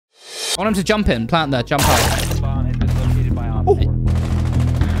I want him to jump in. Plant there. Jump out. Oh.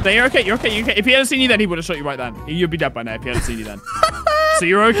 No, you're okay. You're okay. You're okay. If he hadn't seen you then, he would have shot you right then. You'd be dead by now if he hadn't seen you then. So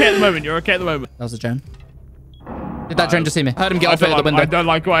you're okay at the moment. You're okay at the moment. That was a drone. Did that drone just see me? I heard him get off it at the window. I don't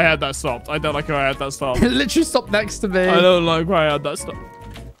like why I had that stopped. I don't like why I had that stopped. It literally stopped next to me. I don't like why I had that stopped.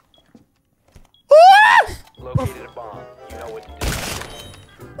 Located a bomb. You know what to do.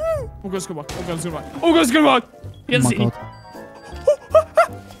 Oh, guys, come on. Oh, guys, come on. Oh, guys, come on. He hasn't seen you.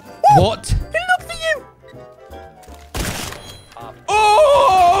 What? He looked at you.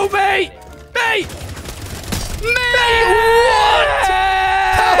 Oh, mate. Mate. Mate. What?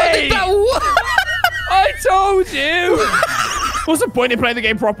 How did that work? I told you. What's the point in playing the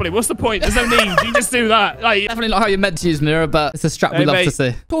game properly? What's the point? There's no need. You just do that. Like, definitely not how you're meant to use Mirror, but it's a strat we love to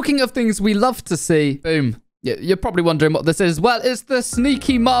see. Talking of things we love to see, boom. You're probably wondering what this is. Well, it's the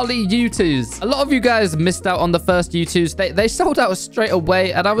Sneaky Marley YouToOZ. A lot of you guys missed out on the first YouToOZ. They sold out straight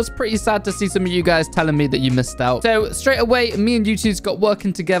away, and I was pretty sad to see some of you guys telling me that you missed out. So straight away, me and YouToOZ got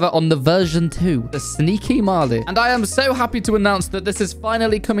working together on the version 2, the Sneaky Marley. And I am so happy to announce that this is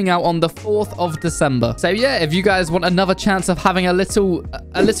finally coming out on the 4th of December. So yeah, if you guys want another chance of having a little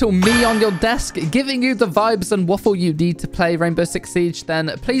me on your desk, giving you the vibes and waffle you need to play Rainbow Six Siege,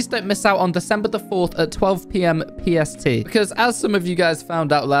 then please don't miss out on December the 4th at 12 p.m. PST. Because as some of you guys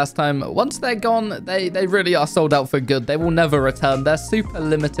found out last time, once they're gone, they really are sold out for good. They will never return. They're super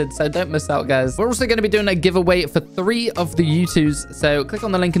limited, so don't miss out, guys. We're also going to be doing a giveaway for 3 of the YouToOZ, so click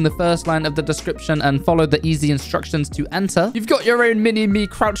on the link in the first line of the description and follow the easy instructions to enter. You've got your own mini-me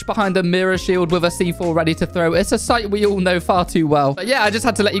crouched behind a mirror shield with a C4 ready to throw. It's a sight we all know far too well. But yeah, I just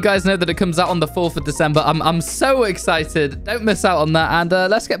had to let you guys know that it comes out on the 4th of December. I'm so excited. Don't miss out on that, and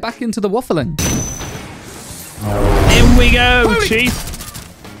let's get back into the waffling. In we go, Chief.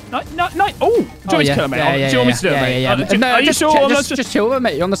 No. Oh, do you want me to kill him, mate? Do you want me to do it, mate? No, are you sure? Just chill with it,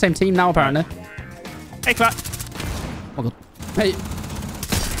 mate. You're on the same team now, apparently. Hey, fat. Oh, God. Hey.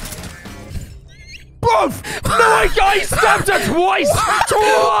 Bruv! No, I stabbed her twice!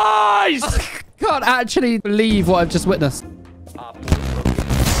 Twice! I can't actually believe what I've just witnessed.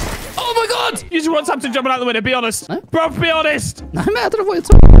 Oh my God! You just want something jumping out the window, be honest. No? Bruv, be honest! No, mate, I don't know what you're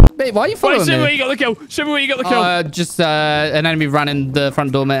talking about. Mate, why are you following me? Show me where you got the kill. Show me where you got the kill. Just an enemy ran in the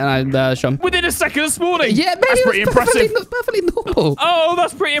front door, mate, and I shot him. Within a second this morning? Yeah, mate, that's pretty impressive. Perfectly normal. Oh,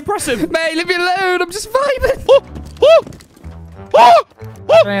 that's pretty impressive. Mate, leave me alone. I'm just vibing.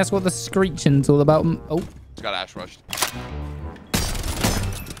 Can I ask what the screeching's all about? Oh. Just got ash rushed.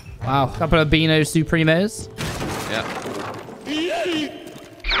 Wow. Couple of Beano Supremos. Yeah.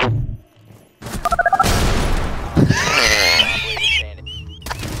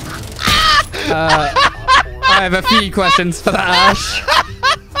 I have a few questions for that, Ash.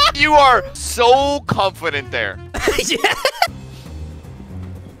 You are so confident there. Yeah.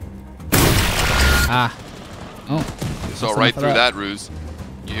 Ah. Oh. So right through that, Ruse.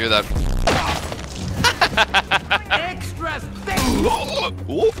 You hear that? Extra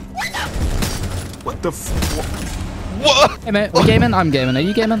What the f... What? Hey, mate. We gaming? I'm gaming. Are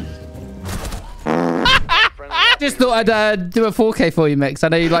you gaming? Just thought I'd do a 4K for you, Mix. I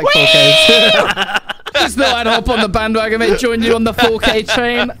know you like 4Ks. Just thought I'd hop on the bandwagon, mate. Join you on the 4K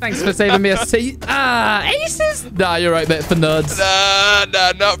train. Thanks for saving me a seat. Ah, aces? Nah, you're right, mate. For nerds.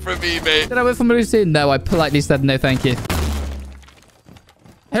 Nah, not for me, mate. Did I wait for Malusi? No, I politely said no, thank you.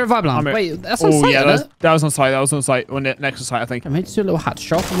 Here, Vibland. Wait, that's on site, yeah, that was on site. That was on site. Next to site, I think. I made you a little hat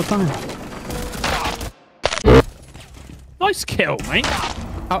shot all the time. Nice kill, mate.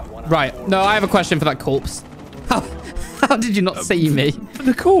 Oh, right. No, I have a question for that corpse. How did you not see me?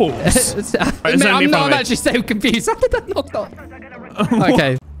 The corpse? Mate, I'm actually so confused. How did that knock off?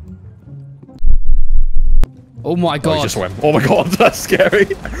 Okay. Oh my God. Oh, he just went. Oh my God, that's scary.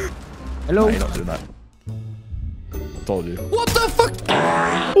 Hello. No, you're not doing that. I told you. What the fuck?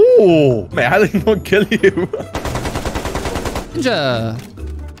 Oh, mate, how did he not kill you? Ninja.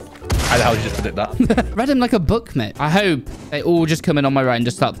 How the hell did you just predict that? Read him like a book, mate. I hope they all just come in on my right and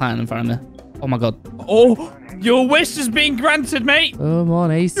just start planning in front of me. Oh my God. Oh, your wish is being granted, mate. Come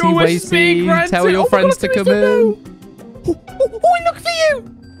on, AC Your wish is being Wacy. Tell your friends to come in. Oh, look for you.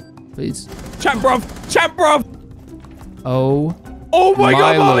 Please. Champ, bruv. Champ, bruv. Oh. Oh my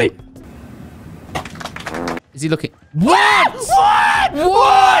God, Molly. Is he looking? What?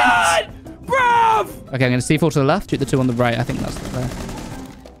 What? Bruv. Okay, I'm going to C4 to the left, shoot the 2 on the right. I think that's the play.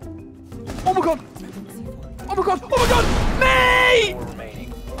 Oh my God. Oh my God. Oh my God. Mate.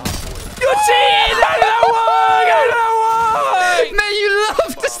 You're cheating. Mate, you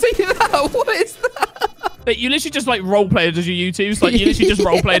love to see that. What is that? But you literally just like role played as your YouTubes. Like you literally just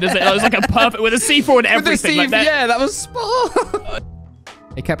role played as it. It was like a perfect with a C4 and everything like that. Yeah, that was spot.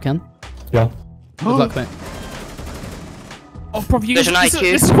 Hey, Capcan. Yeah. Good luck, mate. Oh, probably There's an IQ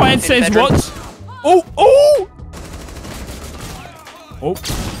this is quite insane to bedroom. watch. Oh, oh! Oh, don't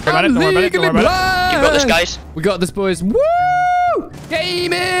worry about it, don't worry about it, don't worry about You got this, guys. We got this, boys. Woo!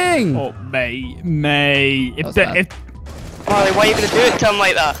 Gaming! it. Oh, mate. That's bad. Marley, why are you going to do it to him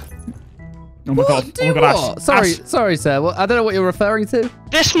like that? Oh my god, oh my god, what? Ash. Sorry, sir. Well, I don't know what you're referring to.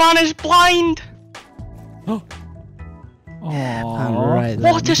 This man is blind. Oh. Right then.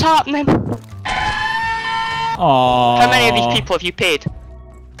 What is happening? Oh. How many of these people have you paid?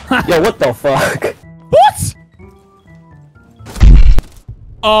 Yo, what the fuck? What?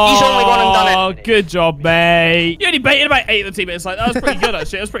 Oh, He's only gone and done it. Good job, mate. You only baited about 8 of the teammates. Like, that was pretty good,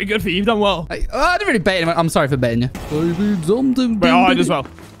 actually. That was pretty good for you. You've done well. I didn't really bait him. I'm sorry for baiting you. Wait, I as well.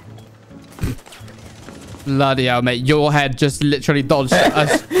 Bloody hell, mate. Your head just literally dodged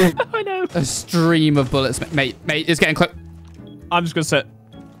I know. a stream of bullets. Mate, it's getting close. I'm just going to sit.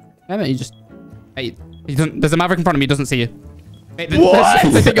 Yeah, mate, you just... Mate, he doesn't... There's a maverick in front of me. He doesn't see you. Mate, What?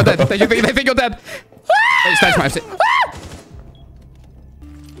 They think you're dead. They think you're dead. Wait, Spence might have seen...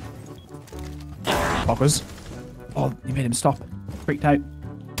 Poppers. Oh, you made him stop. Freaked out.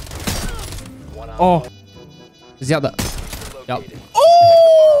 Oh. Is he out there? Yep.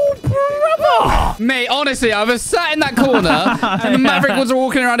 Oh, brother! Mate, honestly, I was sat in that corner and the Maverick was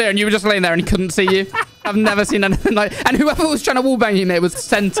walking around here and you were just laying there and he couldn't see you. I've never seen anything like... And whoever was trying to wallbang you, mate, was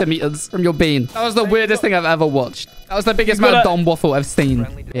centimeters from your bean. That was the weirdest thing I've ever watched. That was the biggest amount of Dom waffle I've seen.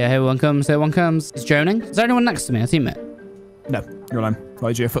 Yeah, here one comes, here one comes. He's droning. Is there anyone next to me, a teammate? No, you're alone.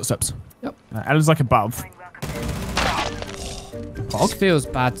 Right, your footsteps. Yep. Ellen's like above. It feels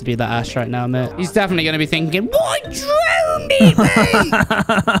bad to be that Ash right now, mate. He's definitely going to be thinking, why drone me, mate?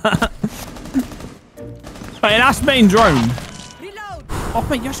 Wait, an Ash main drone. Oh,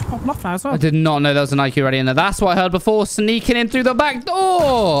 mate, you're actually popping off now as well. I did not know there was an IQ ready in there. That's what I heard before, sneaking in through the back door.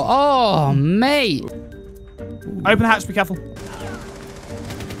 Oh, mate. Open the hatch, be careful.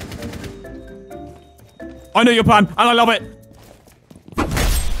 I know your plan, and I love it.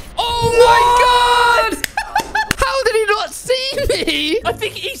 Oh, my God. How did he not see me? I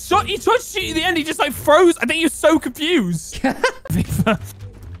think he tried to shoot you at the end. He just like froze. I think he was so confused.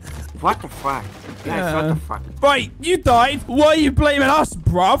 What the fuck? Guys, what the fuck? Right, you died. Why are you blaming us,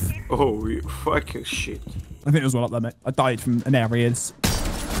 bruv? Oh, you fucking shit. I think there was one up there, mate. I died from an areas.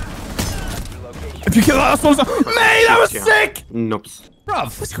 If you kill that last one, mate, that was sick. Nope.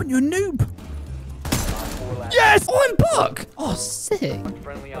 Bruv. What's going on? You're a noob. Yes. Oh, I'm Buck. Oh, sick.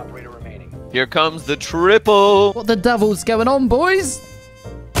 Friendly operator remaining. Here comes the triple. What the devil's going on, boys?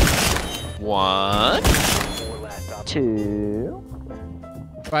 1. 2.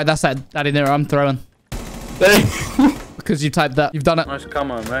 Right, that's that. Daddy Nero, I'm throwing. Because you typed that. You've done it. Nice,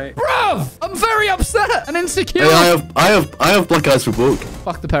 come on, mate. Bruv! I'm very upset and insecure. Hey, I have black eyes for book.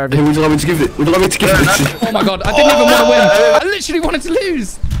 Fuck the pair of Hey, you. would you like me to give it? Would you like me to give it? Oh my god, I didn't even want to win. I literally wanted to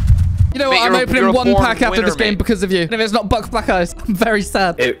lose. You know what? Mate, I'm you're opening a one born pack after winner, this game mate. because of you. And if it's not Buck's Black Eyes, I'm very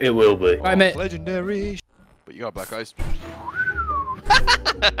sad. It will be. Right, mate. Legendary. But you got black eyes.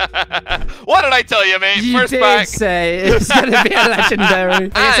 What did I tell you, mate? You First did pack. say it's going to be a legendary.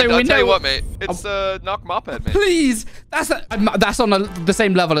 And Okay, so I'll we tell you know what, mate. It's knock mop head, mate. Please. That's on the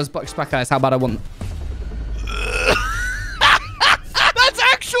same level as Buck's Black Eyes. How bad I want. That's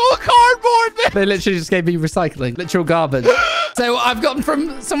actual cardboard, man. They literally just gave me recycling. Literal garbage. So I've gotten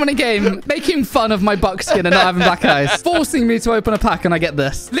from someone in game making fun of my buck skin and not having black eyes, forcing me to open a pack, and I get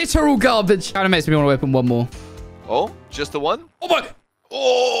this. Literal garbage. Kind of makes me want to open one more. Oh, just the one? Oh my.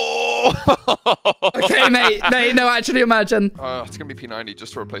 Oh. Okay, mate. Mate, no, actually imagine. It's going to be P90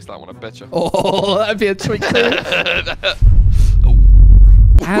 just to replace that one, I bet you. Oh, that'd be a tweak too.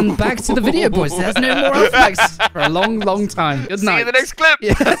 And back to the video, boys. There's no more effects for a long, long time. Good night. See you in the next clip.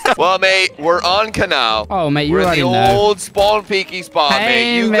 Yeah. Well, mate, we're on canal. Oh, mate, you We're in already the know. old spawn peaky spot, Hey,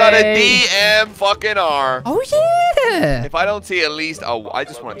 mate. You got a mate. DM fucking R. Oh, yeah. If I don't see at least, I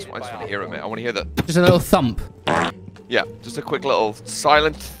just want to hear it, mate. I want to hear the, Just a little thump. yeah, just a quick little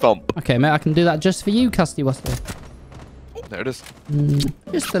silent thump. Okay, mate, I can do that just for you, Custy Wusty. There it is.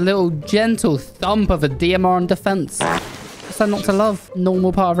 Just a little gentle thump of a DMR on defense. What's that not to love?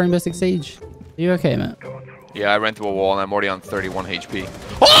 Normal part of Rainbow Six Siege. Are you okay, mate? Yeah, I ran through a wall and I'm already on 31 HP.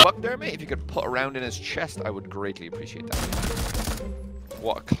 Oh! Fuck there, mate. If you could put a round in his chest, I would greatly appreciate that.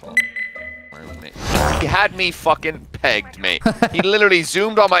 What a clown. Mate. He had me fucking pegged, mate. He literally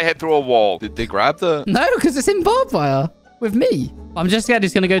zoomed on my head through a wall. Did they grab the... No, because it's in barbed wire with me. I'm just scared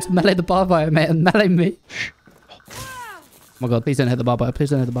he's going to go to melee the barbed wire, mate, and melee me. Oh my god, please don't hit the barbed wire.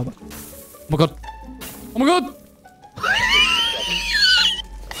 Please don't hit the barbed wire. Oh my god. Oh my god.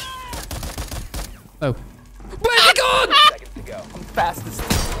 Oh. Where's he gone? Seconds to go. I'm fastest.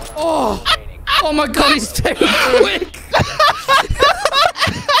 Oh! Oh my god, he's too quick!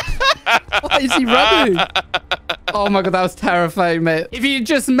 Why is he running? Oh my god, that was terrifying, mate. If you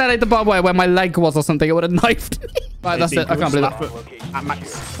just meleeed the barbed wire where my leg was or something, it would have knifed me. Right, that's it. I can't believe it. At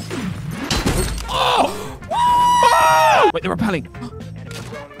max. Oh! Oh! Wait, they're repelling.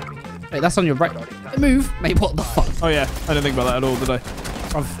 Wait, that's on your right. Move. Mate, what the fuck? Oh, yeah. I didn't think about that at all, did I?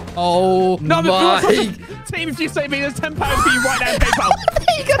 Oh, no, my. Team, if you save me, there's £10 for you right now in PayPal.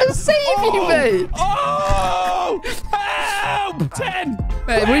 He gonna save you, mate. Oh! Help! 10!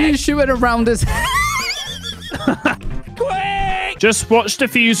 Mate, when you shoot it around his head. Quick! Just watch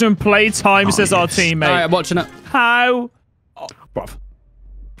Diffuser and play time, says our teammate. All right, I'm watching it. How? Oh, bruv.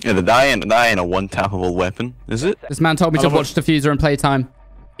 Yeah, that ain't a one-tappable weapon, is it? This man told me to watch Diffuser and play time.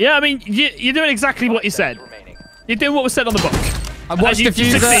 Yeah, I mean, you're doing exactly what you said. You're doing what was said on the book. I watched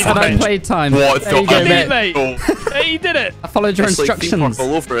Diffuser and I played time. What? There you go, mate. Mate. Hey, you did it. I followed your instructions. Like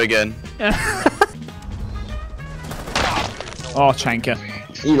all over again. Oh, Chanka.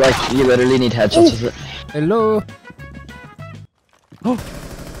 You literally need headshots with it. Hello. Oh,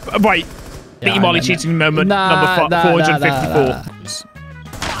 wait. Beat Molly cheating moment number 454.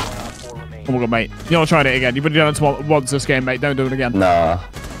 Oh my god, mate. You're not trying it again. You've already done it once this game, mate. Don't do it again. Nah.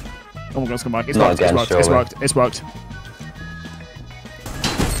 Oh my god, it's come back. It's Not worked. again, It's worked. It's surely. worked. It's worked.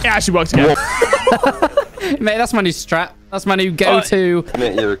 It actually worked again. Mate, that's my new strat. That's my new go-to.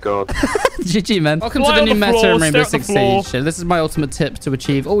 Mate, you're a god. GG, man. Welcome to the new meta in Rainbow Six Siege. This is my ultimate tip to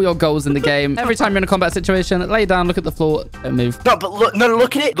achieve all your goals in the game. Every time you're in a combat situation, lay down, look at the floor, don't move. No, but look,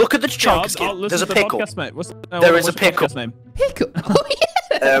 look at it. Look at the chunk skin. There's a pickle. There is a pickle. Pickle? Oh,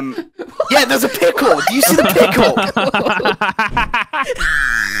 yeah. Yeah, there's a pickle. Do you see the pickle?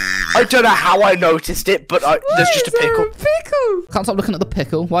 I don't know how I noticed it, but there's just a pickle. Pickle. Can't stop looking at the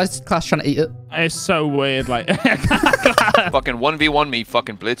pickle. Why is Clash trying to eat it? It's so weird, like. Fucking 1v1 me,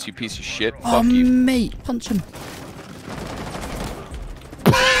 fucking Blitz, you piece of shit. Fuck you. Mate, punch him.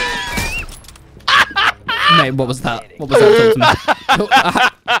 Mate, what was that? What was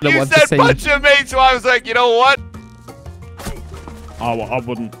that? You said punch him, mate, so I was like, you know what? Oh, well, I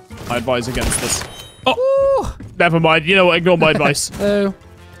wouldn't. I advise against this. Oh, never mind. You know what? Ignore my advice. Oh.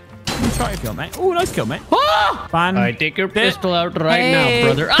 Try a kill, mate. Oh, nice kill, mate. Fan. I take your pistol out right now,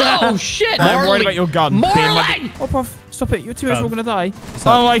 brother. Oh, shit. I'm worried about your gun. Marley! Oh, Puff, stop it. Your teammates are all going to die.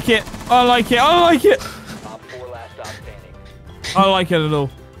 I like it. I like it. I like it. I like it a little.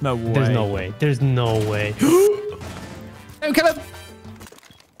 No way. There's no way. There's no way. Don't kill him.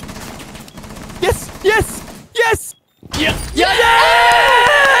 Yes. Yes. Yes. Yeah. Yes.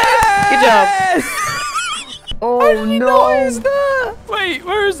 Good job. Oh, no. Wait,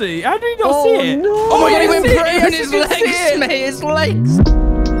 where is he? How did he not see it? No. Oh my god, he went prone in his legs, mate. His legs.